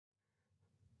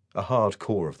A hard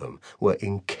core of them were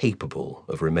incapable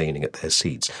of remaining at their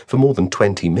seats for more than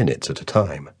 20 minutes at a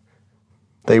time.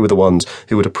 They were the ones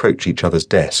who would approach each other's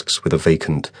desks with a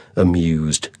vacant,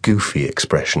 amused, goofy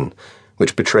expression,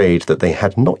 which betrayed that they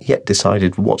had not yet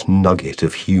decided what nugget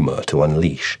of humour to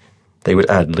unleash. They would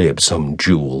ad-lib some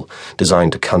jewel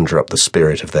designed to conjure up the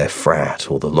spirit of their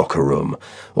frat or the locker room,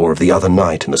 or of the other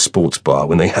night in the sports bar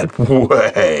when they had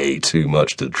way too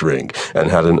much to drink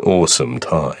and had an awesome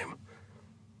time.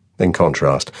 In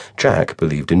contrast, Jack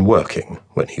believed in working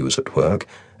when he was at work,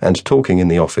 and talking in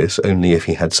the office only if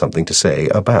he had something to say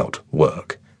about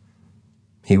work.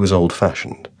 He was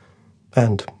old-fashioned,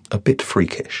 and a bit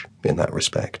freakish in that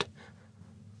respect.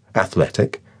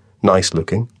 Athletic,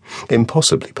 nice-looking,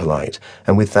 impossibly polite,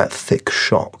 and with that thick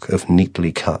shock of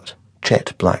neatly cut,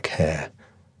 jet-black hair.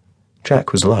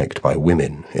 Jack was liked by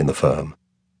women in the firm.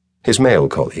 His male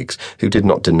colleagues, who did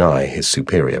not deny his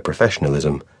superior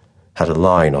professionalism, had a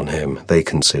line on him they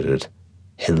considered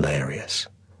hilarious.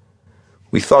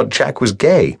 "We thought Jack was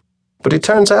gay, but it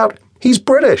turns out he's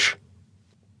British."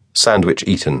 Sandwich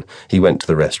eaten, he went to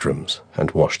the restrooms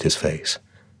and washed his face.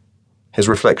 His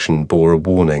reflection bore a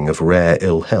warning of rare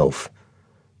ill health,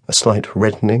 a slight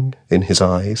reddening in his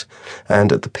eyes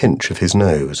and at the pinch of his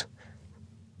nose.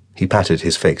 He patted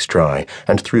his face dry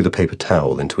and threw the paper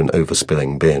towel into an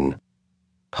overspilling bin.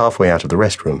 Halfway out of the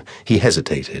restroom, he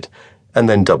hesitated, and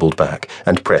then doubled back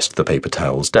and pressed the paper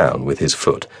towels down with his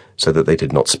foot so that they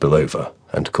did not spill over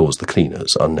and cause the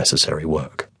cleaners unnecessary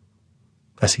work.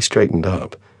 As he straightened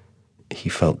up, he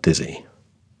felt dizzy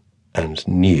and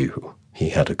knew he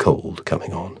had a cold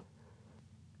coming on.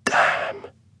 "Damn,"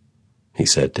 he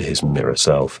said to his mirror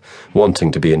self,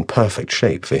 wanting to be in perfect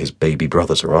shape for his baby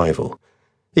brother's arrival,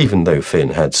 even though Finn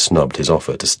had snubbed his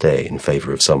offer to stay in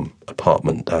favour of some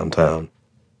apartment downtown.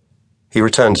 He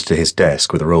returned to his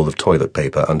desk with a roll of toilet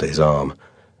paper under his arm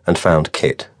and found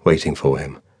Kit waiting for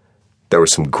him. "There were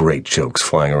some great jokes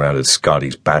flying around at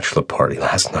Scotty's bachelor party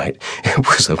last night. It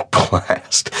was a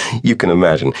blast. You can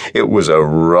imagine, it was a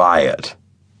riot,"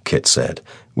 Kit said,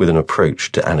 with an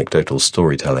approach to anecdotal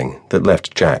storytelling that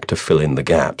left Jack to fill in the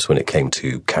gaps when it came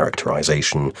to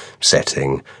characterization,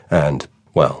 setting, and,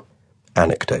 well,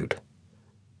 anecdote.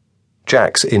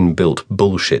 Jack's inbuilt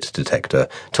bullshit detector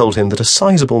told him that a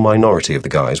sizable minority of the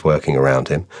guys working around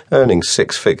him, earning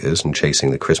 6 figures and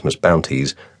chasing the Christmas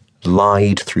bounties,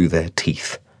 lied through their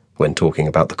teeth when talking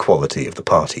about the quality of the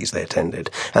parties they attended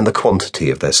and the quantity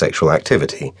of their sexual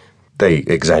activity. They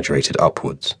exaggerated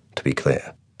upwards, to be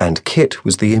clear. And Kit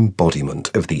was the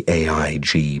embodiment of the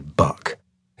AIG buck,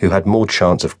 who had more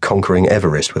chance of conquering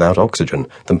Everest without oxygen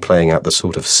than playing out the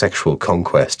sort of sexual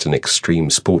conquests and extreme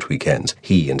sport weekends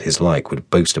he and his like would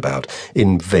boast about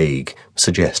in vague,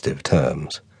 suggestive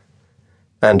terms.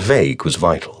 And vague was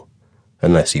vital,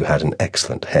 unless you had an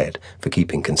excellent head for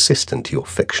keeping consistent your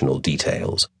fictional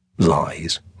details,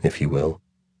 lies, if you will.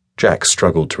 Jack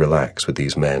struggled to relax with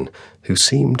these men who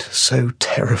seemed so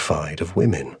terrified of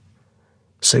women,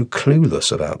 so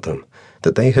clueless about them,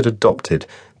 that they had adopted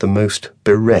the most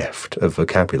bereft of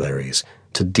vocabularies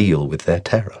to deal with their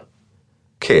terror.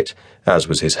 Kit, as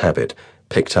was his habit,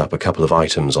 picked up a couple of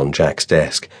items on Jack's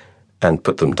desk and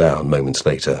put them down moments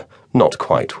later, not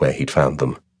quite where he'd found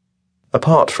them.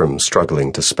 Apart from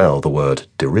struggling to spell the word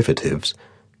derivatives,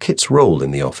 Kit's role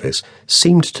in the office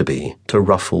seemed to be to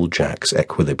ruffle Jack's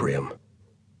equilibrium.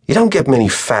 "You don't get many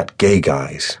fat gay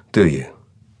guys, do you?"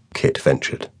 Kit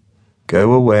ventured.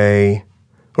 "Go away.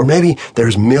 Or maybe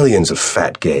there's millions of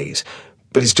fat gays,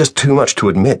 but it's just too much to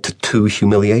admit to 2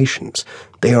 humiliations.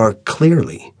 They are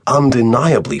clearly,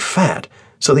 undeniably fat,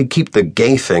 so they keep the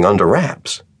gay thing under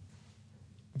wraps."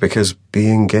 "Because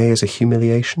being gay is a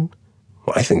humiliation?"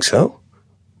 "Well, I think so.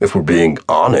 If we're being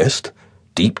honest,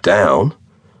 deep down.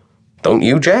 Don't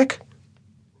you, Jack?"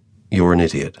 "You're an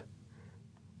idiot."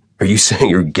 "Are you saying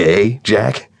you're gay,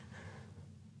 Jack?"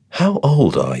 "How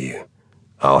old are you?"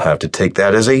 "I'll have to take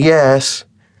that as a yes."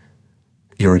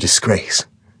 "You're a disgrace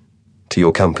to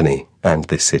your company and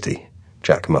this city,"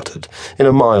 Jack muttered, in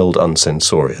a mild,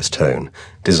 uncensorious tone,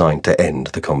 designed to end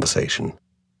the conversation.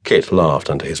 Kit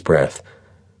laughed under his breath,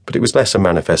 but it was less a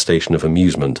manifestation of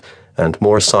amusement and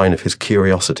more a sign of his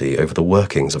curiosity over the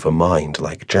workings of a mind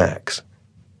like Jack's.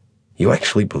 "You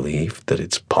actually believe that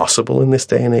it's possible in this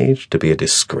day and age to be a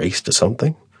disgrace to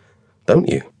something? Don't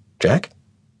you, Jack?"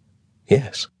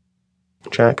 Yes.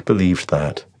 Jack believed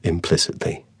that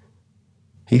implicitly.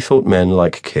 He thought men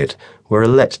like Kit were a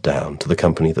letdown to the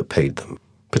company that paid them,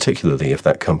 particularly if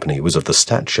that company was of the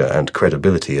stature and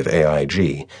credibility of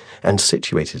AIG and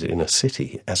situated in a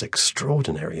city as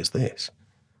extraordinary as this.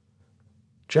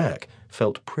 Jack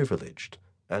felt privileged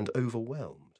and overwhelmed.